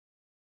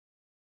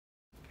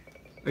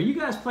Are you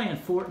guys playing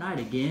Fortnite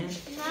again?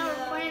 No,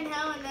 we're playing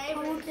Hell and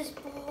Neighbor. Hold this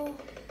ball.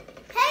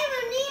 Hey,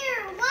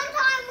 Lanier, one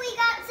time we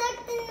got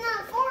sucked in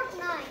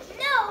Fortnite.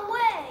 No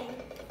way.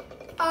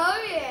 Oh,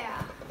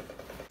 yeah.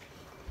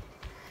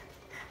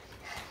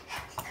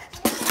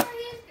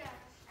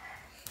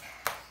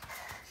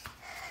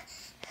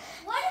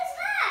 What is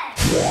that?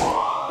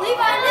 We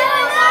might do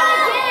that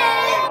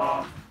again.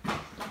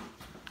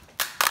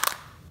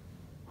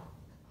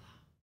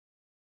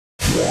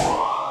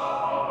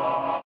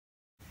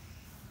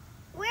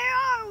 Where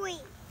are we?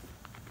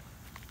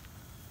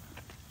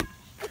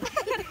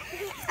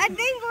 I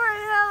think we're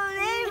in Hell and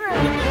Neighbor.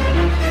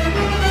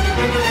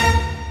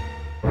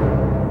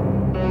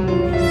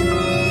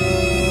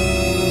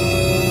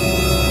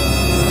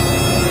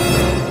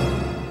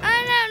 Oh,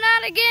 no,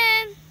 not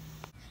again.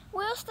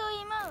 We'll still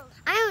emote.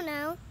 I don't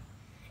know.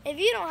 If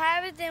you don't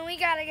have it, then we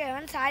gotta go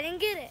inside and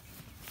get it.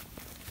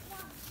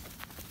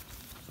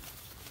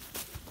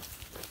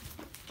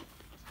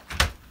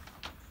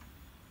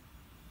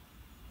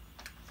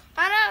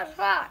 I know, it's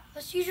locked.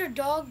 Let's use your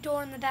dog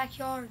door in the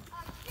backyard.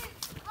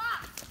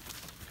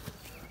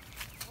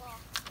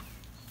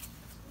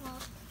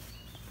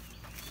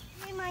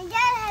 Hey, my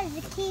dad has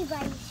the key,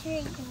 but he's sure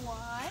he can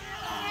walk.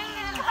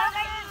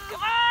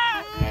 Come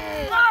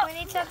on! We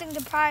need something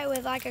to pry it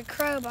with, like a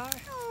crowbar.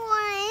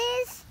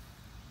 What is?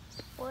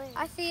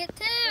 I see it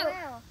too.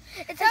 Wow.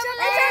 It's over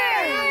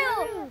there.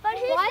 there. But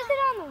why is it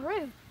on the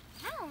roof?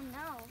 I don't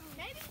know.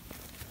 Maybe.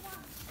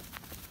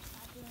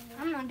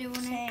 I'm not doing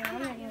it. I'm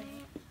not doing it.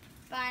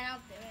 Fine, I'll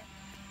do it.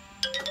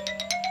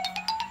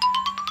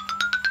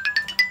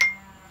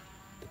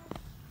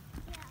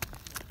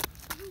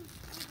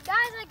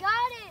 Guys, I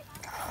got it.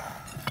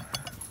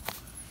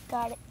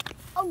 Got it.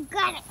 Oh,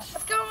 got it.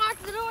 Let's go lock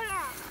the door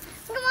now.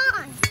 Come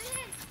on.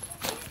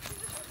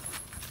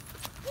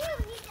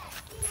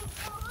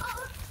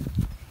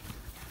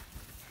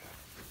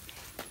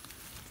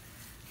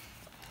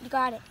 You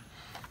got it.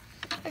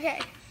 Okay.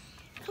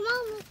 Come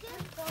on, let's go.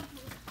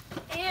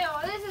 Ew,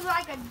 this is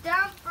like a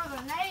dump for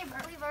the neighbor.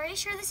 Are you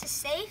sure this is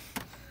safe?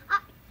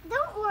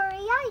 Don't worry,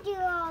 I do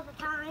it all the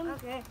time.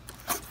 Okay.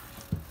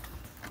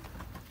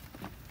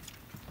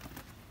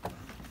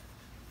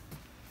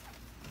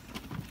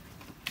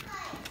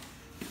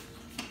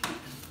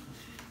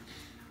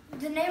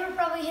 The neighbor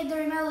probably hid the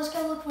remote. Let's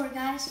go look for it,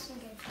 guys.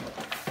 Okay.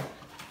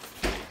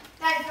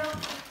 Guys, go.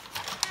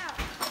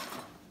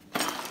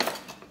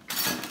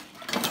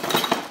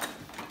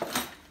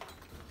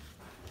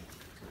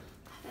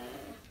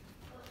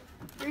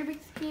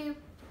 Rubik's Cube.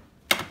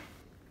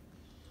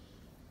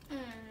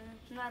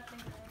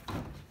 Nothing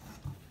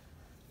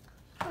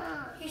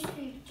there.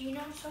 Houston, do you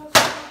know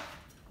something?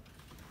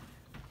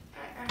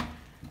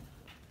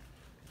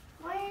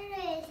 Where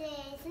is it?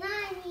 It's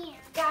not in here.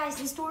 Guys,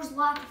 this door's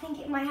locked. I think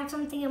it might have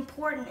something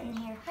important in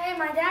here. Hey,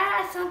 my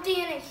dad has something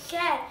in his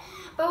shed,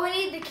 but we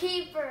need the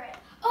key for it.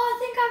 Oh, I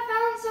think I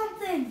found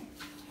something.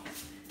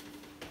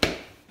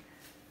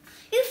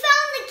 You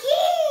found the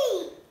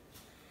key!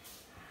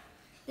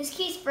 This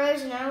key's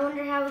frozen. I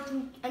wonder how we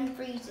can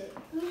unfreeze it.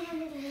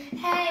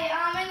 Hey,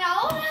 in the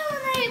old Hell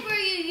and Neighbor,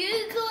 you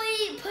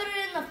usually put it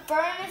in the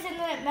furnace and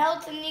then it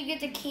melts and you get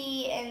the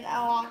key and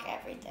unlock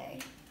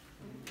everything.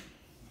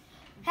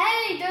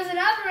 Hey, there's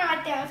another one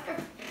right there. Let's go.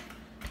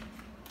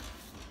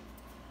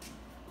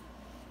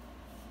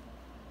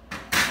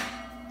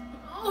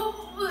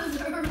 Oh,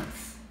 this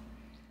hurts.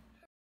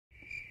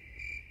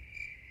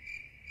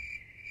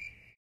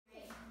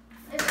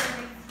 This one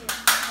makes it.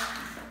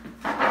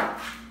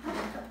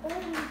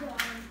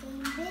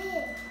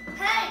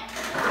 Hey,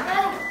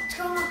 what's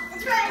going on?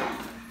 It's right.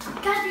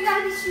 Guys, we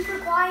gotta be super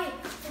quiet.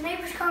 The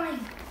neighbor's coming.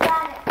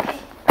 Got it. Okay.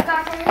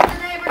 Guys, I hear the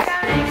neighbor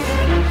coming.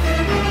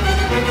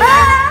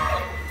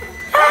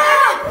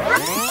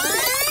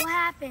 What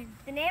happened?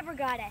 The neighbor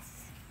got us.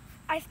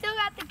 I still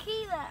got the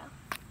key though.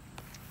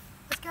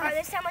 Let's go. All right,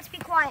 this time let's be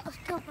quiet. Let's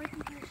go break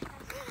into the shed.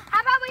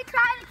 How about we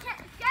try the shed?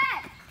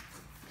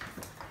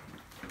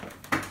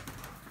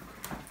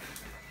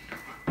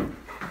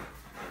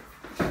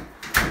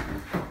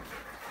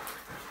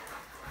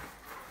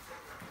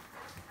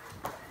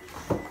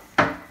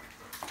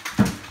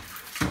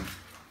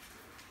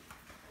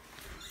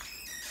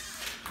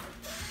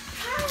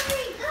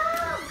 Hurry, go,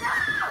 go!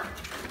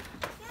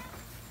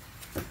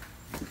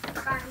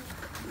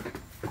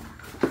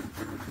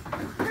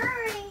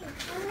 Hurry,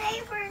 the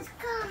neighbor is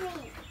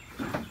coming.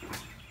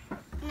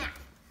 No.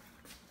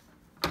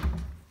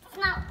 It's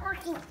not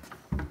working.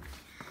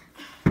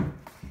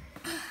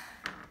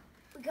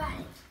 We got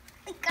it.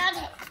 We got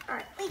it. All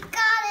right. We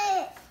got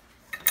it.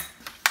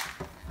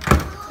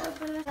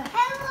 Open it up.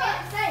 Hey, look.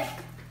 It's safe.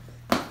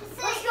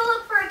 Let's go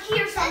look for a key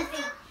or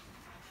something.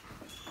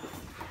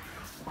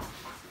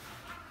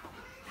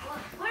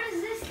 What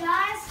is this,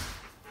 guys?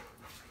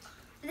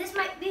 This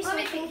might be Let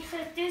me something.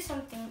 do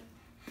something.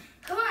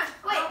 Come on,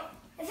 wait.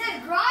 It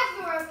says garage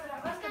door open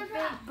up. Let's go try.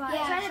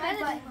 Yeah, try the big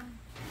button.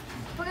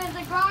 Because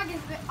the garage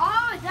is big.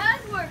 Oh, it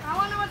does work. I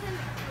wonder what's in the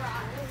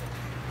garage.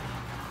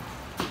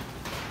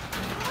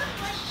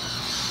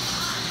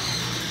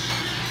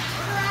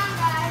 Look around,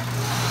 guys.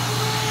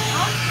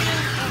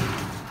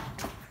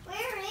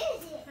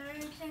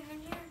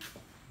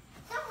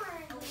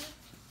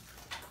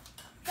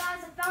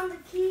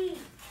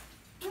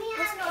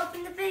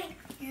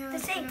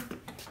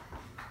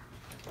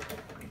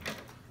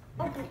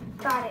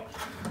 Got it.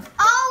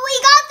 Oh, we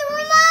got the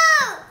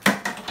remote!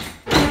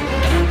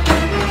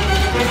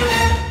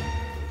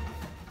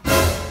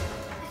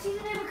 I see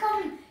the neighbor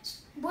coming.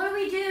 What do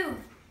we do?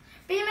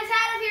 Beam us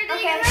out of here,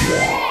 Okay.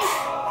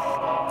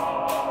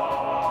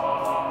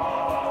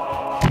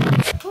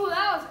 Ooh,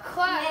 that was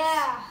close.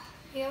 Yeah.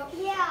 Yep.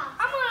 Yeah.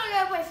 I'm gonna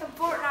go play some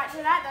Fortnite so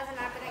that doesn't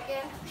happen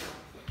again.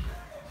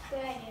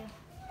 Good idea.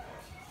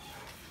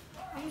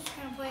 I'm just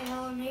gonna play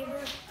Hello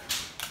Neighbor.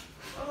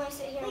 I'm gonna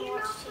sit here and You're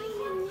watch not TV.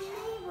 playing with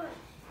your neighbor.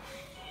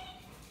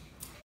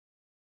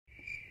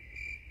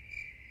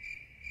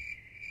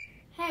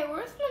 Hey,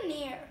 where's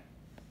Lanier?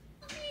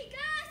 Oh my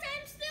gosh,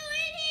 I'm still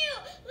in you!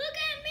 Look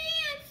at me,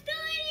 I'm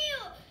still in you!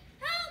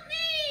 Help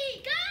me,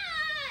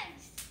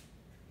 guys!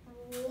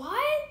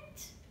 What?